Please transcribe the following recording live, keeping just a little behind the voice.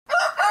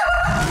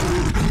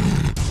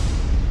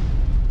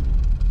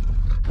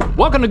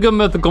Welcome to Good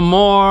Mythical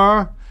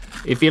MORE.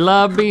 If you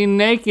love being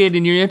naked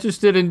and you're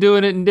interested in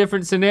doing it in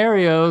different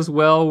scenarios,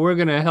 well, we're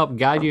gonna help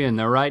guide you in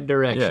the right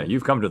direction. Yeah,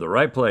 you've come to the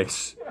right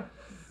place.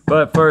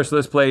 But first,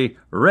 let's play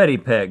Ready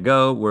Pet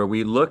Go, where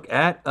we look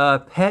at a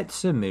pet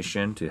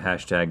submission to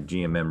hashtag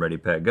GMM Ready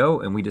Pet Go,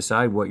 and we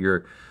decide what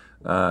your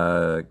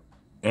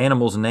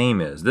animal's name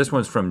is. This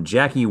one's from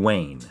Jackie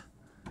Wayne.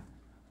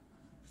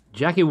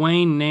 Jackie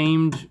Wayne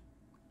named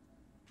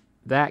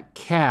that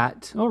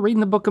cat, reading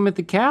the Book of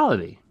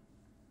Mythicality.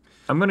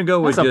 I'm gonna go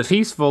with That's a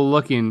peaceful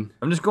looking.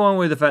 I'm just going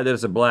with the fact that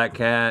it's a black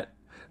cat.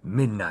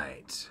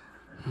 Midnight.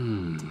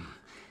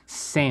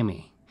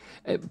 Sammy.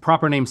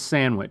 Proper name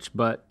Sandwich,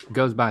 but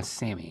goes by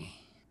Sammy.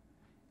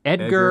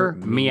 Edgar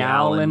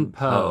Meowlin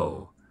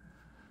Poe.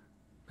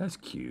 That's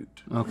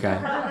cute. Okay.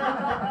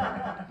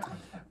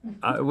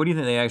 What do you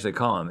think they actually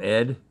call him?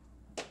 Ed?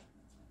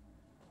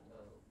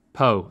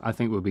 Poe, I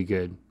think would be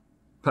good.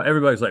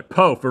 Everybody's like,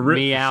 Poe, for real,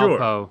 Meow sure.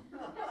 Poe.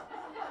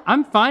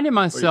 I'm finding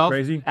myself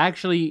crazy?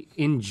 actually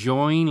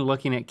enjoying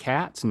looking at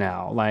cats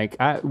now. Like,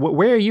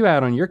 where are you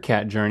at on your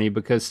cat journey?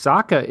 Because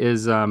Sokka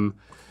is, I'm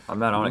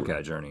not on a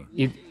cat journey.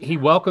 he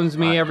welcomes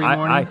me every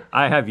morning.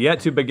 I have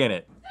yet to begin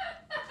it.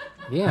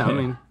 Yeah, I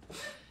mean,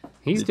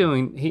 he's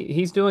doing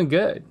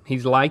good.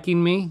 He's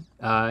liking me.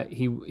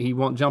 He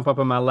won't jump up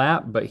on my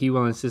lap, but he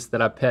will insist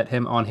that I pet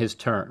him on his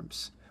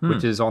terms,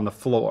 which is on the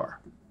floor.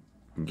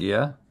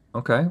 Yeah,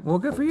 okay, well,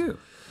 good for you.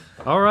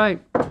 All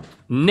right,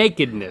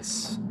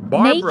 nakedness.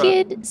 Barbara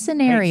naked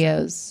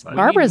scenarios.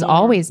 Barbara's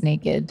always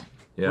naked.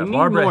 Yeah, We need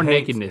Barbara more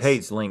hates, nakedness.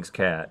 hates Link's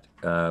cat.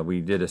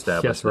 We did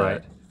establish That's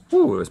right. that.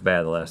 Ooh, it was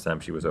bad the last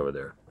time she was over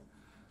there.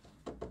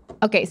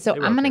 Okay, so were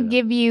I'm okay gonna then.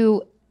 give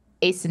you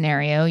a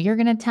scenario. You're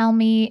gonna tell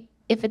me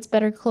if it's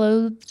better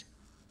clothed,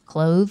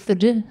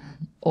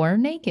 or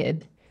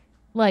naked.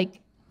 Like,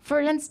 for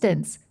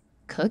instance,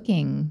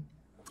 cooking,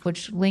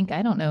 which Link,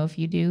 I don't know if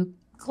you do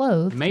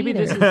clothed. Maybe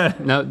either. this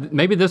is,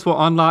 maybe this will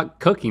unlock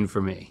cooking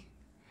for me.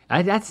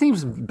 That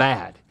seems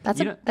bad. That's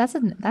You know,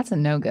 a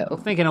no-go.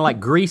 thinking of like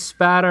grease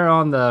spatter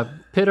on the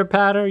pitter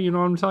patter. You know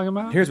what I'm talking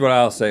about? Here's what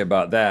I'll say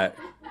about that.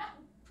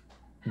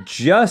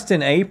 Just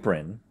an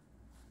apron.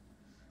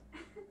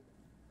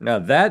 Now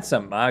that's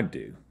something I'd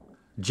do.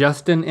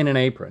 Justin in an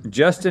apron.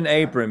 Just an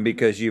apron,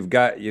 because you've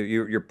got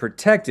you're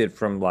protected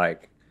from,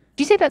 like,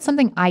 Do you say that's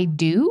something I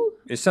do?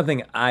 it's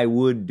something I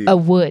would do. A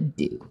would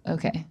do.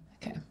 Okay.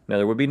 Now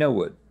there would be no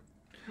wood.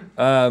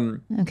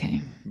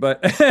 Okay.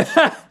 But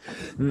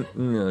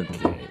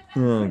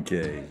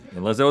okay.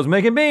 Unless I was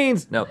making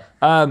beans. No.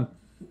 I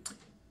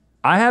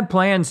have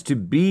plans to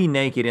be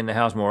naked in the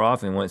house more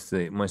often once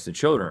the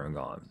children are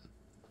gone.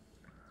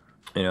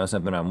 You know,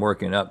 something I'm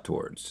working up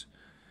towards.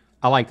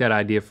 I like that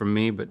idea from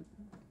me, but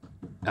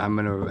I'm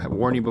gonna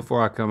warn you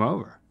before I come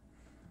over.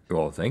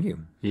 Well, thank you.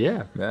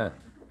 Yeah. Yeah.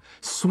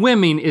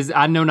 Swimming is,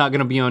 I know, not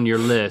gonna be on your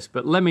list,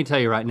 but let me tell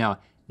you right now,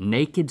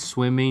 naked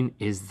swimming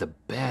is the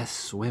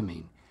best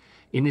swimming.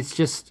 And it's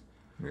just,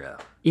 Yeah.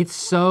 it's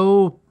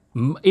so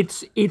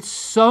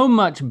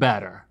much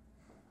better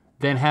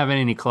than having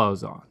any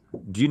clothes on.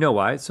 Do you know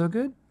why it's so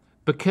good?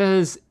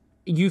 Because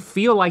you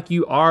feel like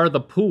you are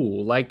the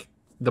pool. Like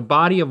the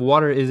body of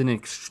water is an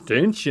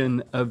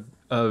extension of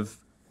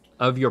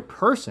your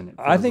person. It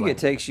I feels think like. it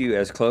takes you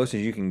as close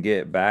as you can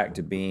get back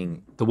to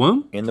being The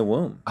womb? in the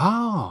womb.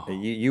 Oh.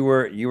 You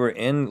were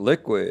in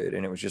liquid,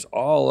 and it was just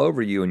all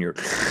over you, and you're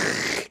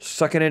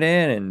sucking it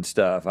in and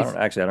stuff. I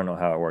don't know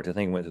how it worked. I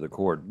think it went to the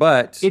cord,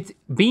 but It's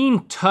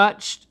being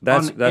touched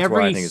That's on why I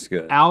every think it's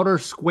good. outer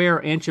square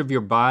inch of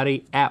your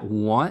body at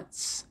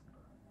once.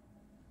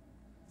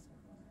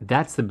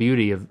 That's the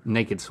beauty of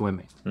naked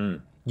swimming.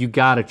 You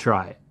gotta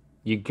try it.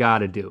 You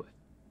gotta do it.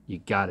 You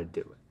gotta do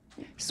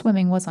it.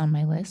 Swimming was on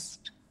my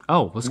list.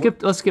 Oh, let's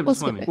skip We'll skip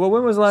swimming. it. well,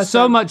 when was the last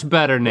So time? much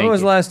better naked. When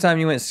was the last time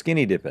you went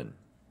skinny dipping?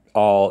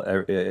 All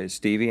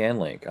Stevie and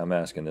Link. I'm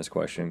asking this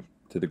question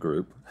to the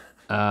group.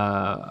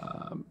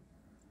 I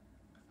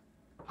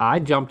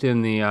jumped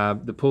in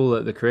the pool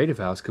at the Creative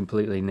House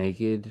completely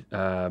naked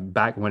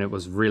back when it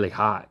was really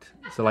hot.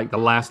 So like the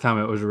last time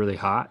it was really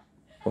hot.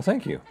 Well,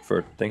 thank you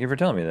for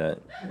telling me that.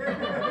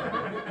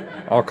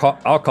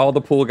 I'll call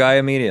the pool guy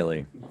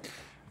immediately.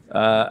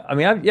 I'm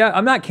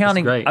not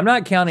counting. great. I'm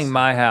not counting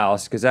my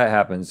house, because that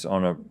happens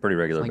on a pretty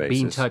regular Like basis.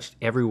 being touched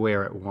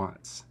everywhere at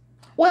once.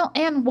 Well,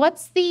 and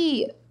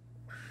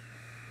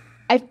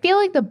I feel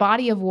like the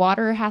body of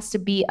water has to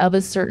be of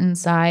a certain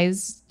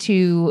size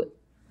to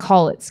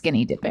call it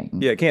skinny dipping.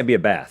 Yeah, it can't be a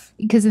bath.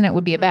 Because then it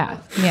would be a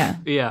bath. Yeah.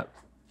 Yeah.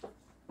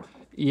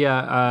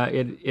 Yeah,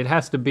 it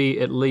has to be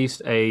at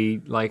least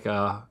like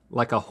a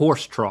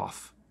horse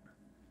trough.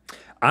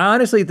 I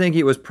honestly think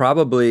it was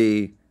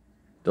probably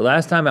the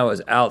last time I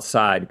was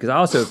outside, because I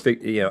also,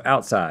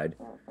 outside.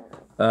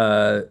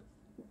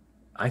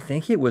 I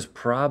think it was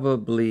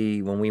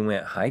probably when we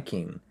went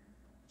hiking.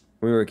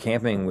 We were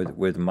camping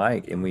with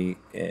Mike, and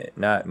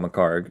not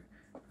McCarg,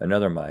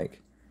 another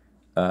Mike.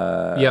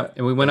 Yep,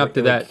 and we went up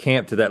to that.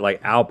 camp to that, like,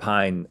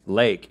 alpine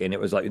lake, and it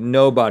was like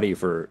nobody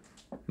for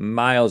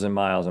miles and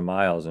miles and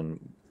miles, and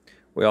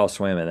We all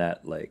swam in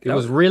that lake. It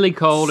was really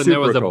cold, and there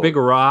was super a big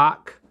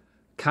rock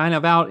kind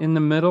of out in the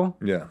middle.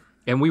 Yeah.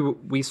 And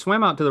we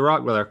swam out to the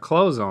rock with our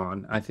clothes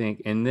on, I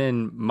think, and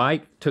then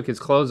Mike took his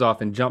clothes off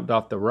and jumped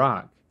off the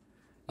rock.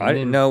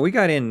 No, we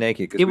got in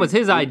naked. It was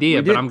his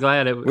idea, but I'm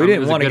glad we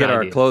didn't want to get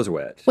our clothes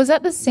wet. Was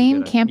that the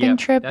same camping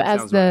trip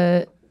as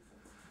the?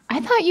 Right. I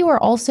thought you were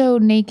also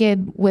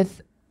naked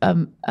with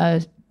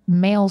a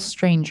male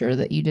stranger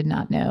that you did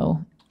not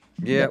know.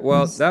 Yeah,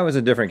 well, that was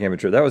a different camping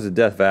trip. That was a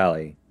Death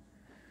Valley.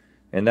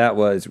 And that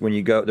was when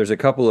you go, there's a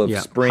couple of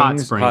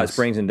hot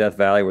springs in Death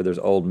Valley where there's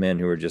old men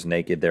who are just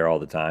naked there all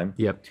the time.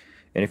 Yep.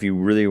 And if you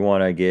really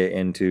want to get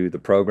into the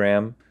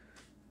program,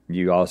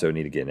 you also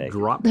need to get naked.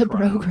 Drop the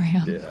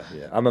program.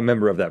 Yeah. I'm a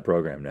member of that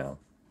program now.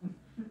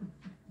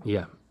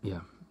 Yeah.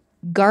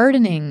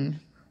 Gardening.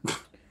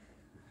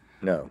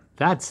 No.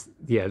 That's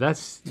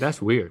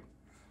weird.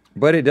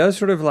 But it does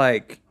sort of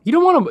like... You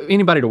don't want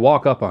anybody to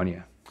walk up on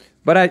you.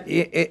 But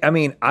I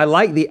mean, I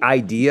like the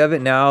idea of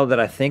it now that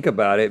I think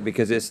about it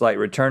because it's like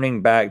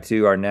returning back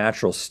to our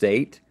natural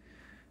state,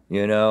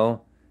 you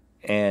know,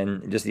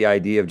 and just the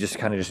idea of just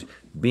kind of just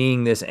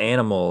being this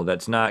animal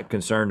that's not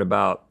concerned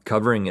about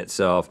covering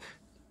itself,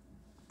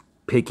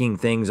 picking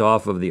things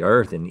off of the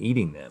earth and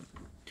eating them.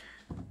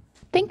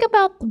 Think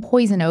about the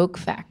poison oak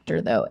factor,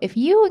 though. If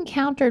you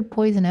encountered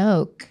poison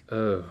oak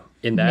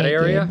in that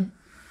area,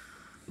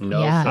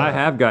 no, yeah. I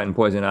have gotten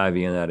poison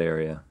ivy in that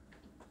area.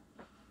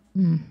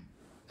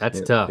 That's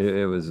tough.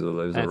 It was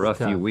a rough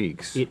few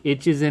weeks. It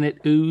itches and it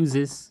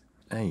oozes.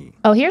 Hey.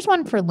 Oh, here's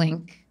one for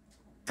Link.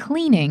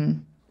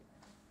 Cleaning.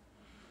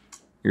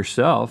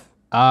 Yourself?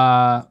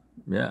 Yeah,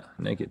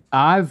 naked.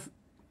 I've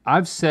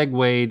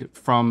segued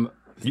from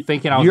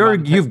thinking I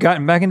was. You've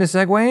gotten back into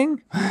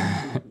segueing?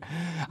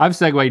 I've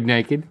segued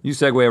naked. You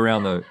segue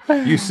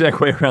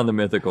around the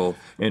mythical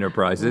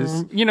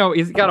enterprises. You know,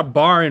 it's got a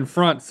bar in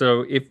front,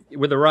 so if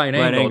with the right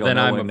angle,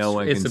 then no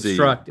one it's can see.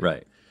 obstructed.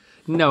 Right.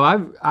 No,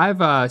 I've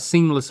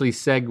seamlessly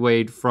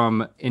segued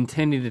from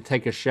intending to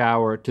take a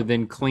shower to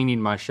then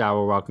cleaning my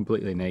shower while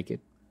completely naked.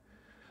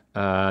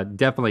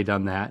 Definitely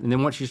done that. And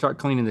then once you start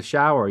cleaning the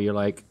shower, you're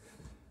like,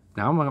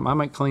 now I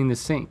might clean the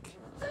sink.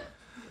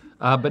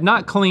 But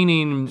not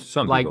cleaning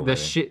like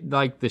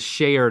the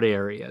shared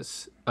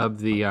areas of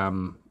the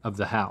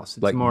house.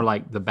 It's more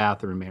like the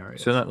bathroom area.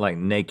 So not like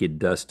naked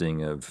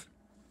dusting of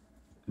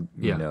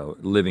you know,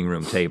 living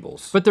room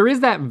tables. But there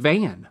is that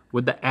van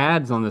with the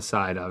ads on the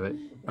side of it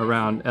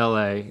around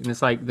LA. And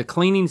it's like the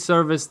cleaning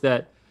service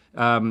that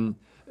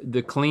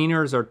the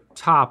cleaners are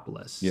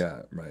topless.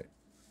 Yeah, right.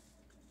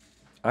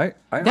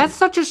 That's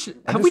such a...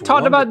 have we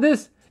talked about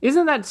this?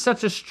 Isn't that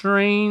such a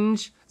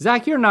strange...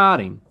 Zach, you're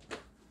nodding.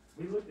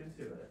 We looked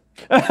into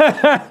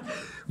it.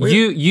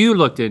 You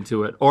looked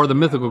into it, or the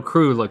mythical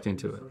crew looked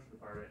into it.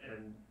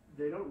 And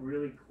they don't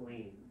really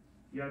clean.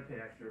 You gotta pay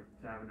extra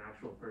to have an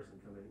actual person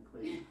come in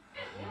and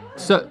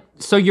clean.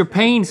 So you're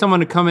paying someone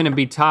to come in and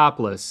be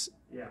topless.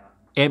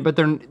 Yeah. But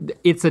they're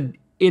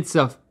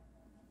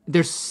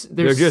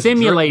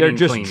simulating. They're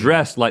just cleaning.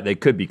 dressed like they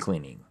could be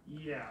cleaning.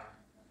 Yeah.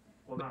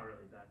 Well, not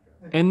really that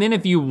dressed. And then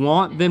if you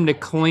want them to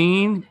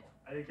clean,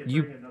 I think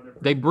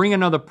they bring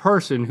another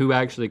person who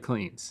actually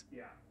cleans.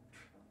 Yeah.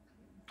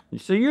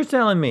 So you're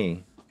telling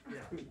me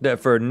that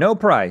for no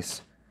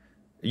price,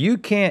 you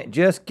can't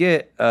just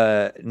get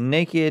a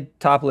naked,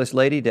 topless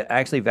lady to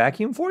actually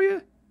vacuum for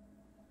you?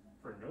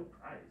 For no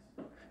price.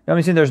 I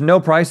mean, there's no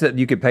price that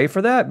you could pay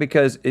for that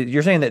because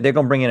you're saying that they're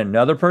going to bring in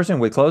another person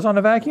with clothes on to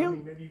I vacuum?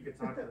 mean, maybe you could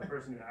talk to the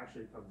person who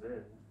actually comes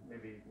in.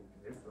 Maybe you can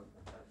convince them.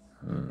 But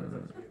that's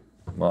up to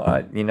you.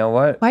 Well, you know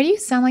what? Why do you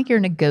sound like you're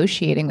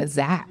negotiating with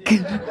Zach? If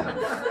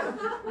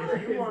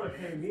you want to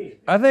pay me,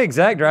 I think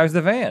Zach drives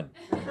the van.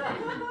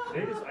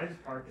 I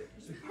just park it.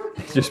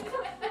 Just.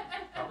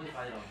 Probably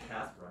find it on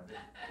TaskRabbit.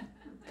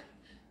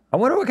 I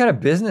wonder what kind of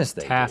business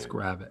they do.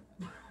 TaskRabbit.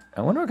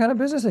 I wonder what kind of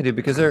business they do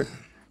because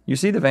you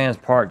see the vans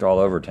parked all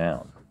over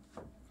town.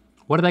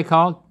 What are they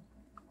called?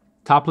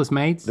 Topless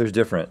maids? There's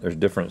different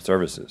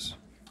services.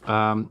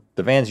 The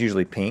van's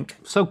usually pink.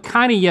 So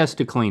kind of yes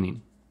to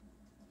cleaning.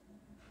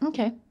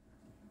 Okay.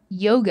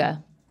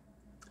 Yoga.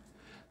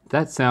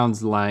 That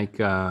sounds like,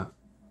 I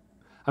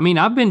mean,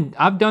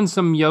 I've done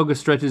some yoga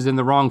stretches in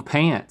the wrong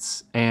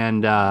pants,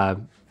 and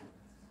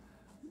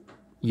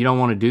you don't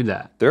want to do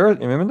that.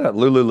 Remember that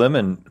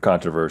Lululemon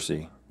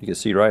controversy? You could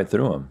see right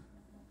through them.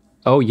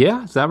 Oh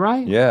yeah, is that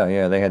right?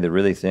 Yeah, they had the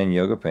really thin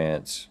yoga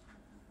pants.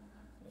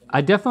 I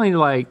definitely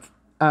like.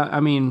 I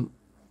mean,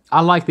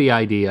 I like the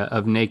idea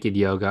of naked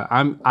yoga.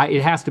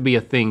 It has to be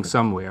a thing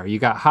somewhere. You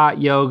got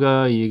hot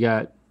yoga. You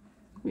got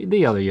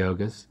the other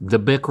yogas, the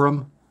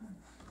Bikram,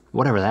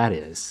 whatever that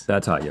is.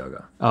 That's hot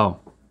yoga. Oh,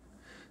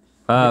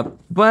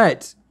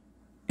 but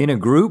in a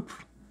group,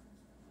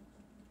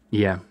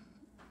 yeah.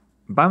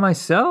 by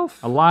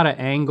myself, A lot of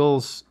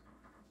angles,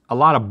 a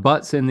lot of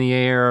butts in the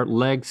air,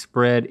 legs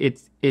spread.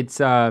 It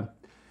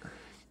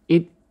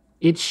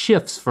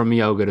shifts from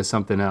yoga to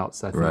something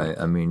else, I think. right?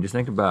 I mean, just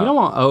think You don't about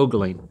want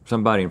ogling.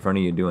 somebody in front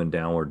of you doing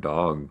downward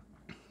dog.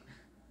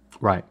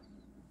 Right.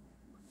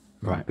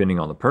 depending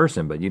on the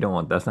person. But you don't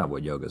want. That's not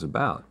what yoga's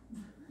about.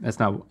 That's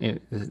not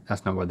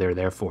what they're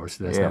there for.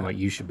 So that's not what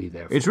you should be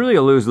there for. It's really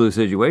a lose-lose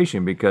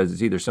situation because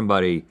it's either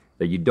somebody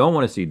that you don't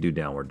want to see do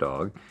downward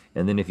dog,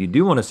 and then if you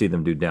do want to see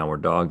them do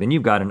downward dog, then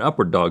you've got an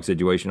upward dog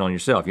situation on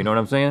yourself. You know what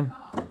I'm saying?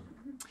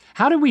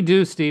 How did we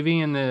do, Stevie,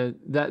 in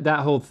that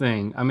whole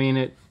thing? I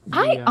mean,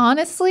 I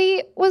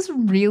honestly was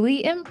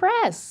really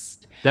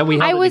impressed. That we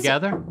held it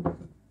together?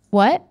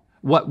 What?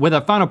 What, with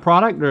our final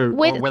product or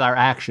with our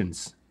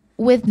actions?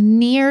 With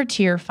near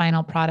to your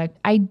final product,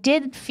 I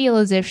did feel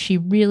as if she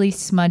really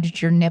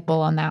smudged your nipple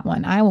on that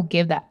one. I will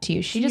give that to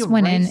you. She just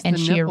went in and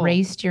she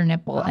erased your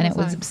nipple, and it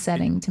was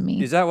upsetting to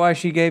me. Is that why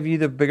she gave you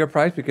the bigger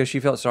price? Because she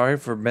felt sorry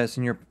for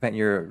messing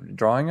your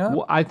drawing up?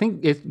 Well, I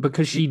think it's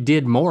because she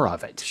did more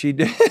of it. She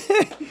did.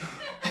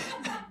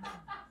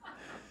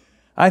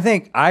 I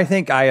think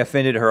I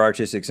offended her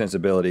artistic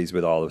sensibilities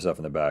with all the stuff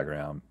in the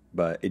background,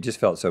 but it just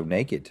felt so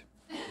naked.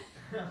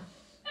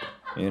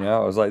 You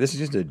know, I was like, this is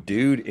just a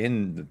dude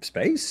in the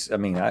space. I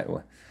mean, I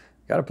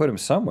got to put him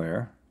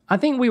somewhere. I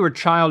think we were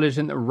childish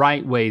in the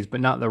right ways, but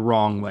not the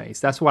wrong ways.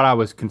 That's what I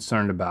was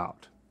concerned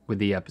about with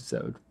the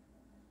episode.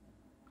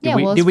 As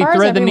far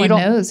as everyone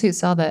knows who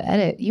saw the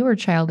edit, you were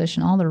childish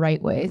in all the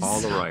right ways.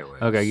 All the right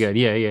ways. Okay, good.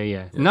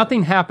 Yeah.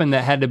 Nothing happened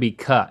that had to be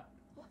cut.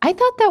 I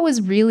thought that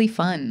was really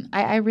fun.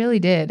 I really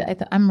did.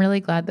 I'm really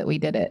glad that we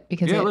did it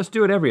because let's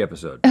do it every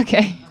episode.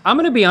 Okay. I'm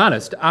gonna be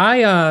honest.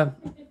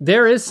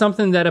 There is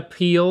something that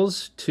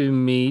appeals to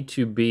me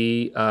to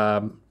be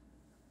on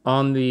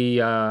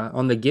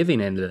the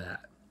giving end of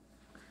that.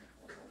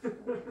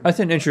 That's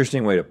an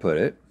interesting way to put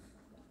it.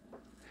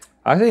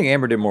 I think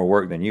Amber did more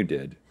work than you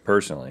did,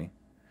 personally.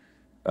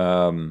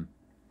 But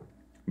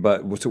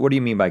so what do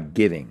you mean by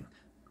giving?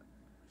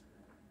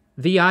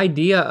 The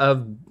idea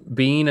of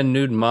being a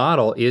nude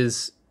model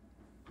is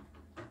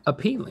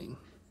appealing.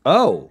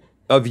 Oh,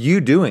 of you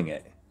doing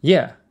it?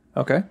 Yeah.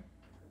 Okay.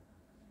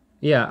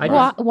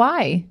 Yeah.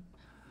 Why?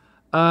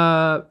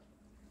 I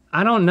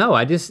don't know.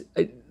 I just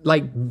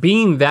like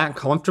being that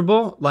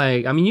comfortable.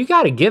 Like, I mean, you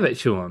got to give it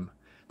to them.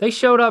 They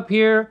showed up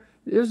here.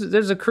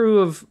 There's a crew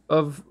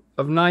of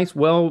nice,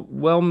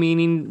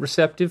 well-meaning,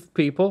 receptive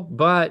people,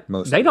 but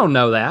they don't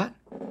know that.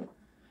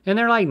 And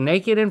they're like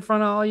naked in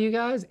front of all you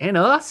guys and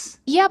us.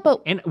 Yeah,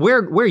 but and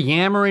we're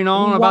yammering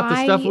on about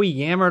the stuff we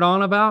yammered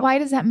on about. Why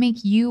does that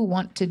make you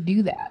want to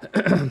do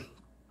that?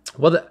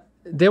 Well,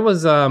 there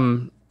was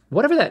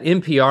whatever that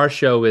NPR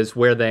show is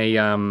where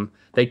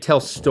they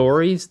tell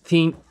stories,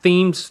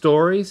 themed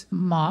stories.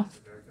 Moth,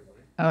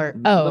 or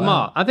the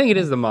Moth. I think it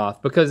is the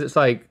Moth because it's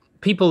like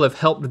people have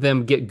helped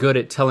them get good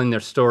at telling their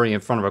story in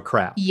front of a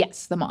crowd.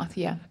 Yes, the Moth.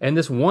 Yeah. And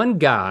this one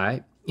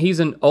guy.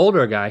 He's an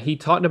older guy. He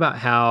talked about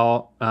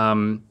how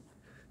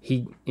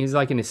he's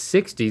like in his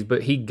 60s,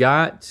 but he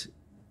got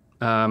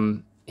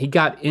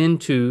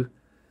into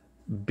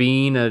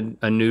being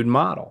a nude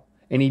model,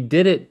 and he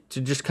did it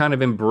to just kind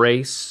of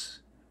embrace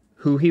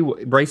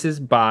embrace his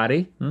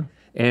body,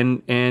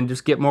 and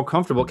just get more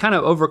comfortable, kind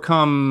of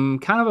overcome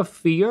kind of a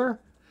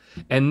fear.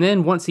 And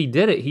then once he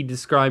did it, he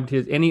described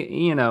it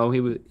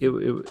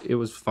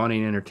was funny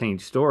and entertaining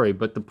story.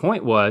 But the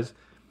point was,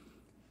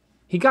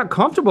 he got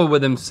comfortable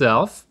with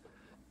himself,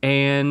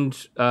 and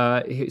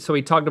so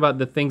he talked about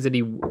the things that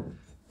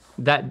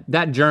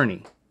that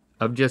journey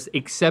of just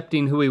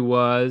accepting who he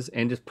was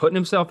and just putting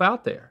himself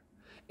out there,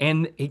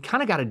 and he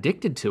kind of got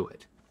addicted to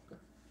it.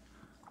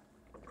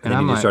 And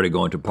then he just started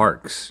going to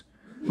parks,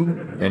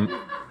 and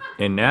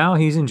now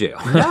he's in jail.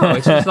 No,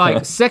 it's just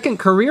like second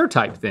career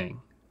type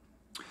thing.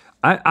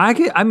 I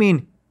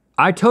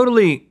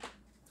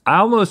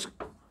almost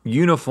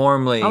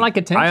uniformly, I like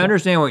attention. I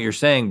understand what you're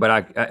saying, but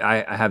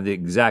I have the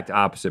exact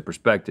opposite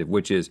perspective,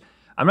 which is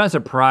I'm not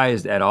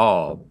surprised at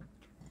all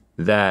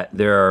that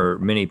there are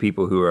many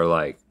people who are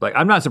like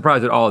I'm not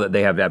surprised at all that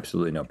they have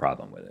absolutely no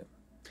problem with it.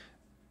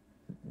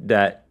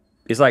 That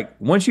it's like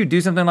once you do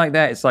something like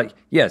that, it's like,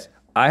 yes,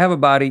 I have a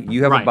body,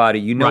 you have a body,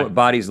 you know what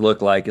bodies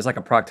look like. It's like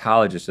a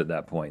proctologist at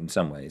that point in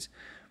some ways.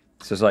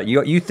 So it's like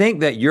you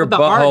think that your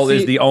butthole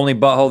is the only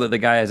butthole that the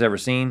guy has ever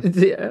seen?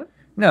 Yeah.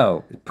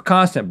 No,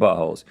 constant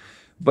buttholes.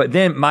 But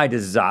then my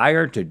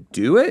desire to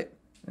do it,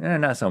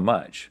 not so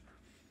much.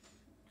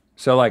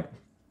 So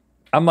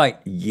I'm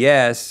like,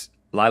 yes,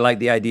 I like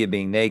the idea of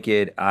being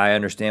naked. I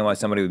understand why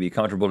somebody would be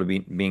comfortable to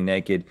being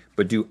naked,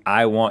 but do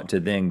I want to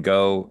then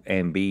go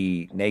and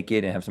be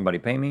naked and have somebody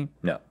pay me?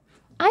 No.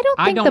 I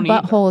don't think the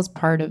butthole is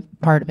part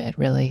of it,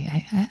 really.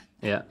 I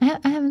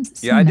haven't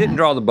seen I didn't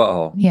draw the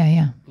butthole.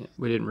 Yeah.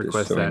 We didn't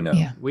request that. No.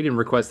 Yeah. We didn't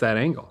request that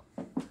angle.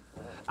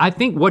 I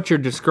think what you're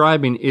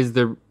describing is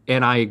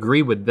and I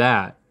agree with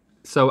that.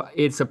 So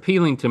it's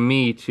appealing to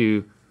me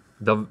to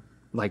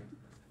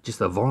just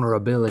the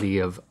vulnerability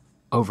of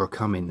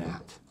overcoming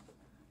that.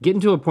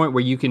 Getting to a point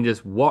where you can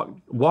just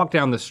walk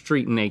down the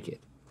street naked.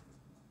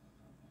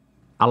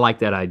 I like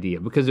that idea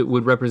because it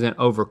would represent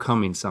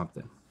overcoming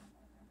something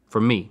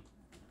for me.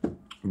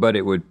 But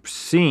it would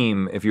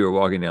seem, if you were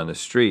walking down the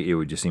street, it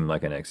would just seem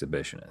like an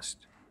exhibitionist.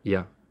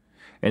 Yeah.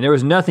 And there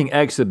was nothing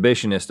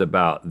exhibitionist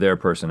about their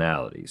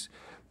personalities.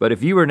 But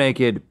if you were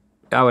naked,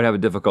 I would have a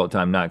difficult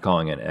time not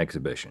calling it an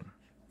exhibition.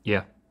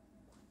 Yeah.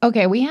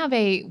 Okay, we have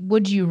a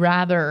would you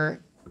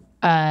rather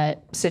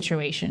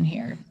situation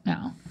here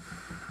now.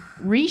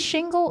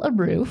 Reshingle a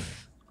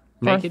roof.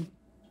 Naked?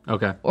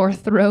 Okay. Or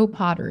throw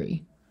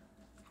pottery.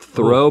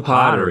 Throw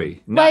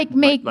pottery. Like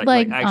on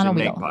a actually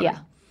make wheel. pottery. Yeah.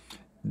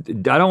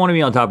 I don't want to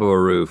be on top of a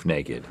roof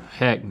naked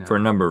Heck no. for a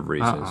number of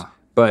reasons.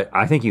 But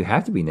I think you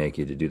have to be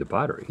naked to do the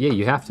pottery. Yeah,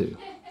 you have to.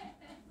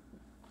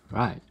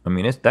 Right. I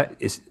mean,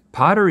 it's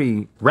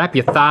pottery. Wrap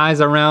your thighs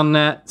around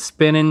that,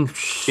 spinning.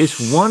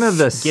 It's one of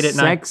the Get it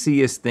nice.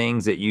 sexiest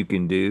things that you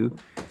can do.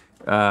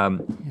 Yeah,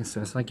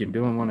 so it's like you're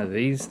doing one of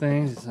these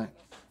things. It's like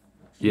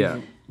Yeah.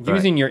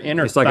 using your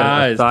inner It's like a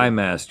thighs. thigh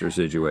master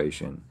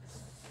situation.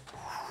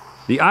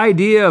 The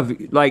idea of,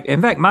 like,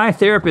 in fact, my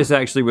therapist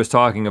actually was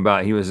talking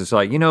about, he was just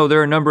like, there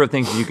are a number of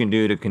things you can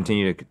do to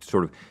continue to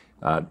sort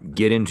of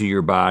get into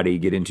your body,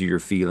 get into your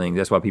feelings.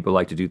 That's why people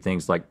like to do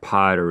things like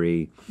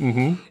pottery.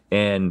 Mm-hmm.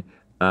 And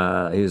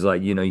he was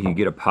like, you can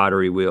get a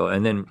pottery wheel.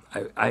 And then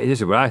this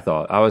is what I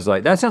thought. I was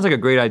like, that sounds like a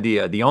great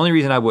idea. The only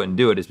reason I wouldn't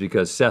do it is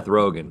because Seth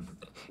Rogen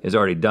has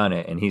already done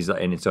it, and he's the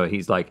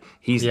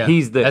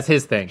that's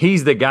his thing.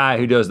 He's the guy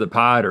who does the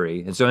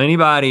pottery, and so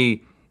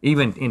anybody,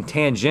 even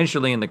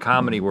tangentially in the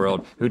comedy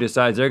world, who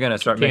decides they're going to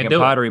start making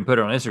pottery and put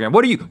it on Instagram,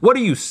 what are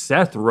you,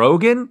 Seth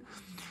Rogen?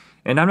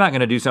 And I'm not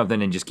going to do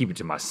something and just keep it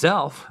to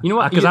myself. You know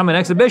what? Because I'm an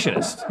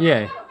exhibitionist.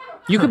 Yeah,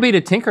 you could be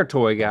the Tinker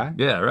Toy guy.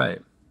 Yeah, right.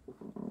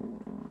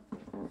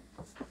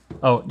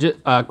 Oh, just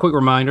a quick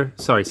reminder.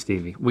 Sorry,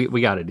 Stevie.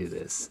 We got to do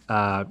this.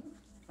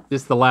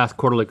 This is the last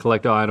quarterly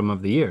collector item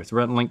of the year. It's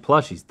Rent and Link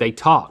plushies. They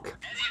talk.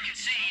 As you can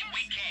see,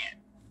 we can't.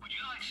 Would you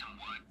like some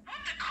wood? What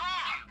the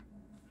car?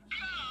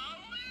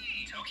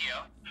 Golly!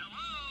 Tokyo.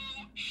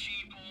 Hello,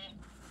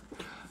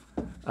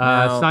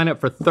 sheeple. Sign up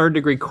for Third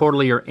Degree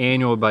quarterly or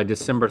annual by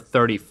December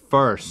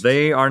 31st.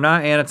 They are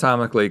not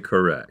anatomically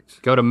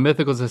correct. Go to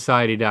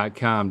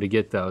mythicalsociety.com to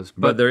get those.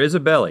 But there is a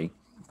belly.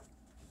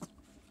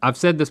 I've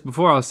said this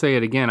before, I'll say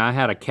it again. I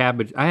had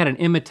an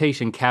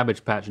imitation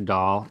Cabbage Patch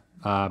doll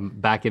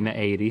back in the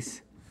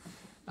 80s.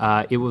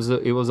 It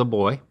was a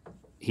boy.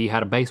 He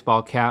had a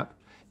baseball cap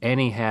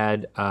and he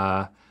had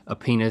a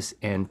penis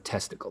and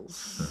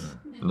testicles.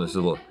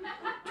 Mm-hmm.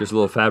 Just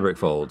little fabric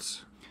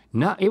folds.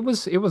 No, it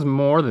was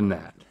more than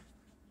that.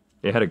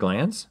 It had a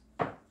glans?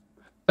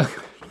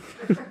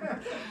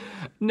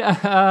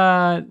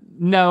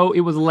 No,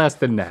 it was less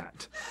than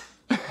that.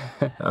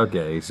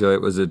 Okay, so it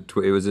was a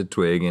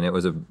twig and it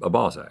was a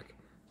ball sack.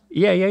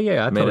 Yeah.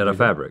 Made out of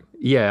fabric.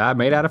 Yeah, I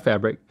made out of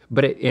fabric,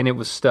 but it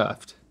was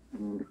stuffed.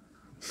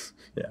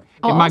 Yeah.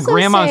 And my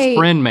grandma's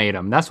friend made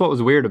them. That's what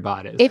was weird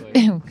about it.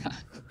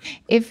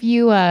 If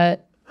you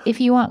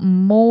want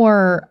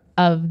more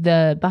of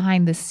the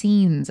behind the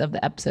scenes of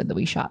the episode that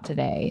we shot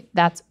today,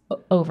 that's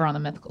over on the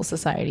Mythical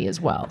Society as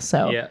well.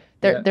 So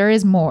there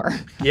is more.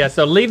 Yeah,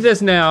 so leave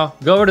this now,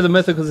 go over to the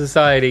Mythical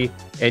Society,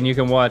 and you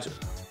can watch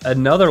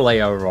another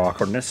layer of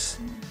awkwardness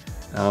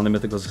on the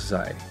Mythical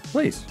Society.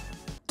 Please.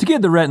 To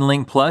get the Rhett and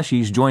Link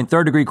plushies, join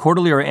Third Degree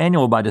quarterly or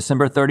annual by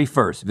December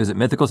 31st. Visit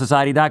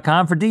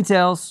mythicalsociety.com for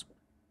details.